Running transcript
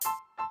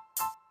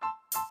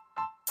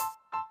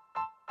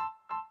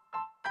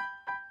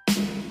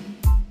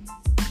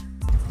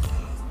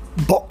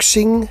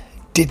Boxing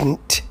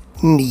didn't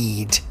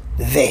need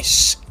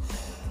this.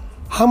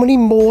 How many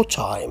more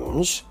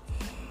times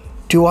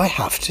do I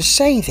have to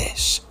say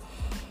this?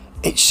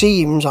 It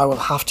seems I will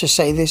have to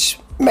say this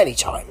many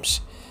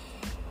times.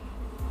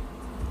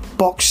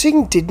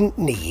 Boxing didn't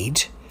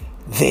need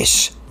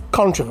this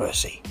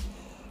controversy.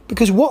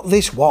 Because what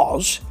this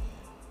was,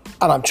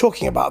 and I'm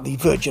talking about the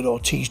Virgil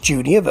Ortiz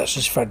Jr.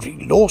 versus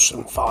Frederick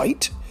Lawson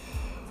fight,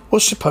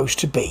 was supposed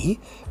to be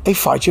a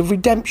fight of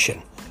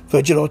redemption.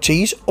 Virgil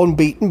Ortiz,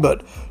 unbeaten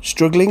but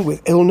struggling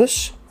with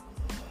illness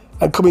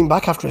and coming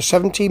back after a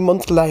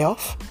 17-month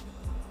layoff,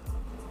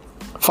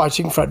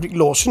 fighting Frederick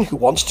Lawson, who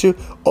wants to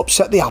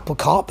upset the apple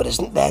cart but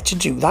isn't there to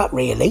do that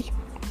really.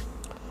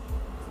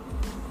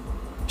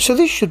 So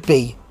this should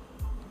be,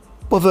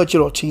 well,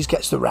 Virgil Ortiz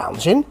gets the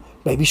rounds in,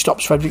 maybe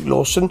stops Frederick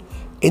Lawson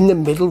in the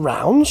middle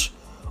rounds,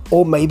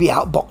 or maybe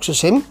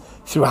outboxes him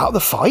throughout the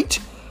fight,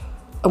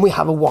 and we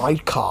have a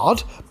wide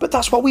card, but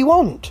that's what we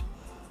want.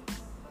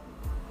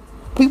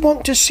 We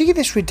want to see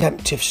this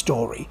redemptive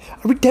story,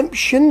 a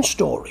redemption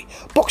story.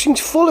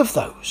 Boxing's full of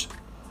those.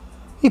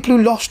 People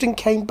who lost and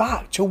came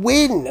back to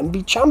win and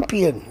be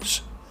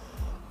champions.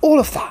 All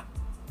of that.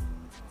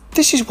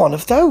 This is one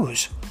of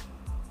those.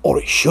 Or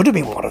it should have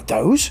been one of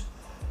those.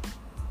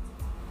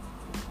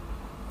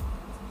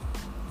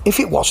 If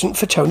it wasn't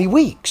for Tony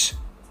Weeks.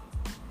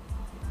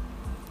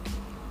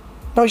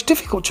 Now, it's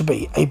difficult to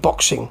be a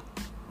boxing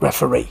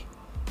referee.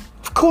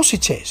 Of course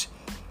it is.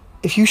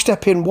 If you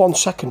step in 1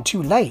 second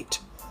too late,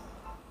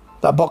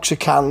 that boxer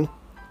can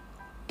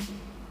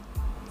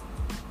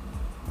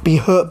be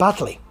hurt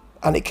badly,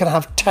 and it can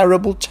have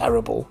terrible,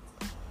 terrible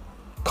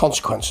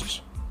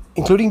consequences,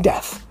 including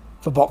death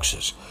for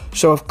boxers.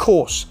 So, of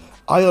course,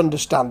 I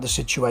understand the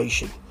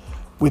situation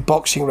with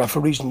boxing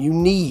referees, and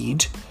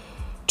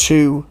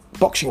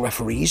boxing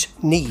referees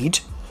need,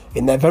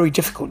 in their very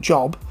difficult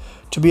job,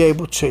 to be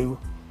able to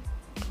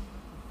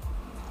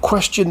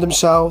question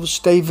themselves,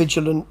 stay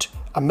vigilant,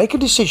 and make a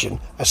decision,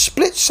 a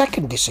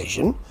split-second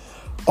decision,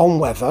 on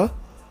whether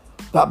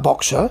that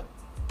boxer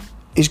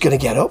is going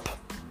to get up,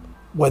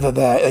 whether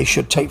they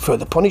should take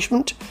further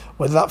punishment,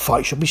 whether that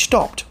fight should be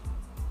stopped.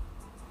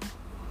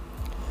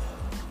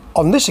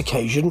 On this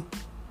occasion,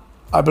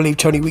 I believe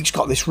Tony Weeks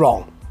got this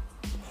wrong.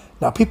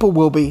 Now, people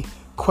will be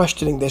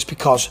questioning this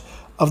because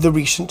of the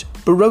recent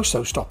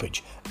Barroso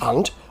stoppage,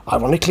 and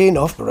ironically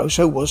enough,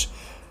 Barroso was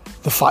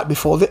in the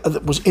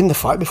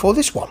fight before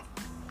this one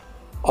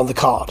on the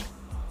card.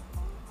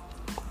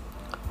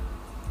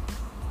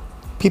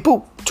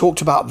 People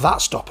talked about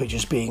that stoppage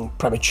as being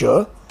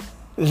premature.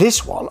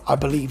 This one, I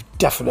believe,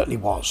 definitely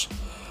was.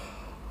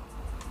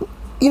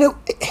 You know,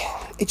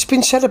 it's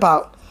been said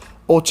about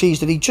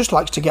Ortiz that he just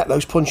likes to get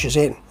those punches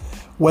in,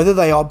 whether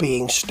they are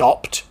being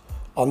stopped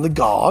on the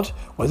guard,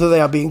 whether they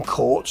are being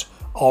caught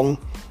on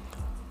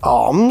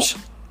arms.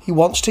 He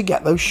wants to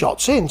get those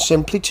shots in,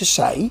 simply to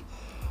say,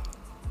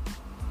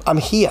 I'm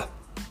here,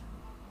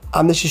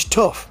 and this is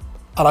tough,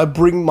 and I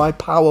bring my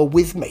power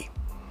with me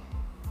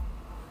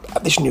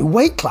at this new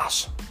weight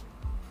class.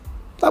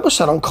 That was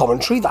said on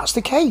commentary, that's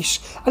the case,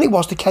 and it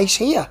was the case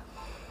here.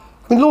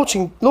 I mean,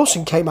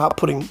 Lawson came out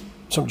putting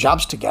some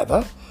jabs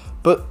together,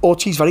 but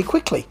Ortiz very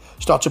quickly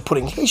started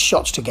putting his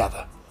shots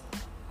together.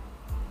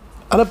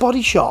 And a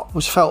body shot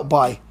was felt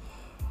by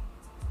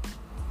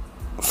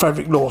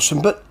Frederick Lawson,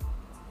 but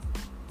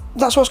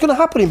that's what's going to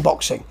happen in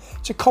boxing.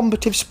 It's a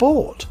combative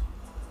sport.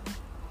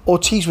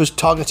 Ortiz was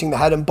targeting the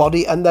head and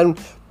body and then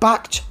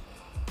backed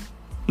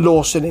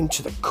Lawson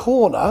into the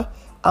corner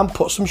and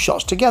put some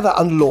shots together,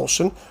 and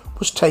Lawson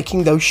was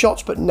taking those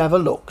shots but never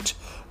looked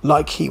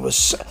like he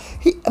was...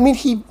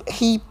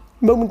 He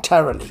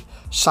momentarily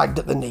sagged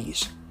at the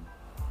knees.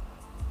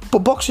 But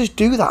boxers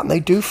do that, and they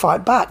do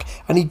fight back,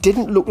 and he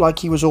didn't look like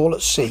he was all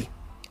at sea.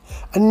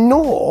 And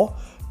nor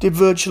did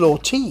Virgil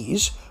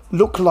Ortiz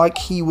look like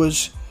he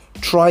was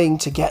trying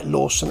to get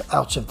Lawson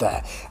out of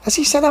there. As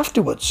he said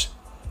afterwards,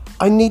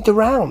 I need the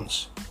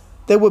rounds.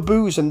 There were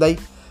boos, and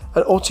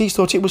Ortiz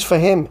thought it was for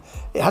him.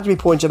 It had to be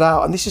pointed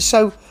out, and this is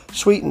so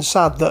sweet and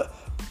sad that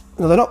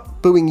they're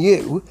not booing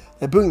you,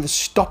 they're booing the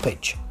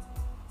stoppage.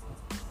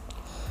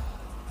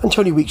 And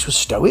Tony Weeks was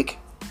stoic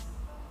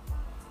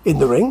in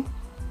the ring.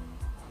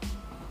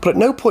 But at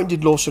no point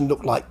did Lawson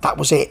look like, that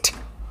was it,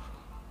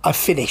 I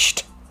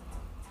finished.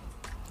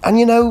 And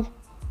you know,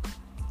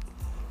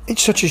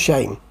 it's such a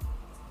shame.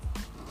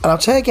 And I'll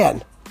tell you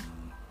again,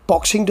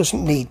 boxing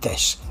doesn't need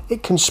this.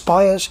 It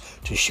conspires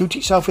to shoot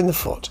itself in the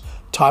foot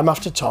time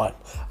after time.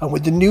 And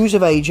with the news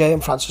of AJ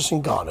and Francis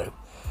Ngannou,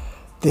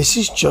 this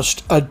is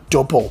just a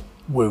double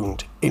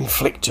wound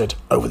inflicted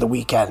over the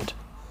weekend.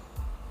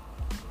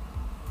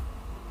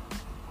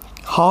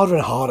 Harder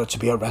and harder to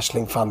be a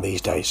wrestling fan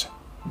these days.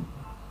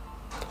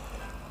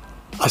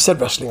 I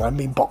said wrestling, I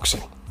mean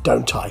boxing,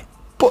 don't I?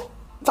 But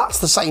that's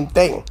the same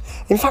thing.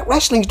 In fact,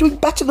 wrestling's doing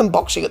better than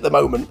boxing at the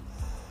moment.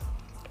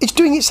 It's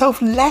doing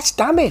itself less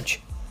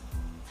damage.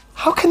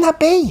 How can that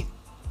be?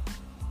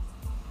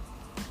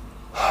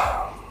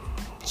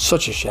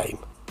 Such a shame.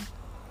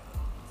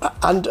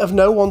 And of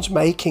no one's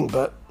making,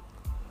 but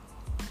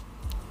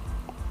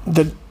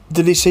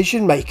the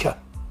decision maker.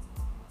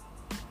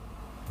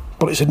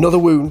 But it's another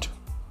wound.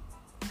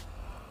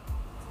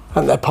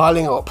 And they're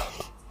piling up.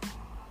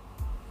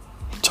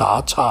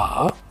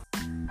 Ta-ta.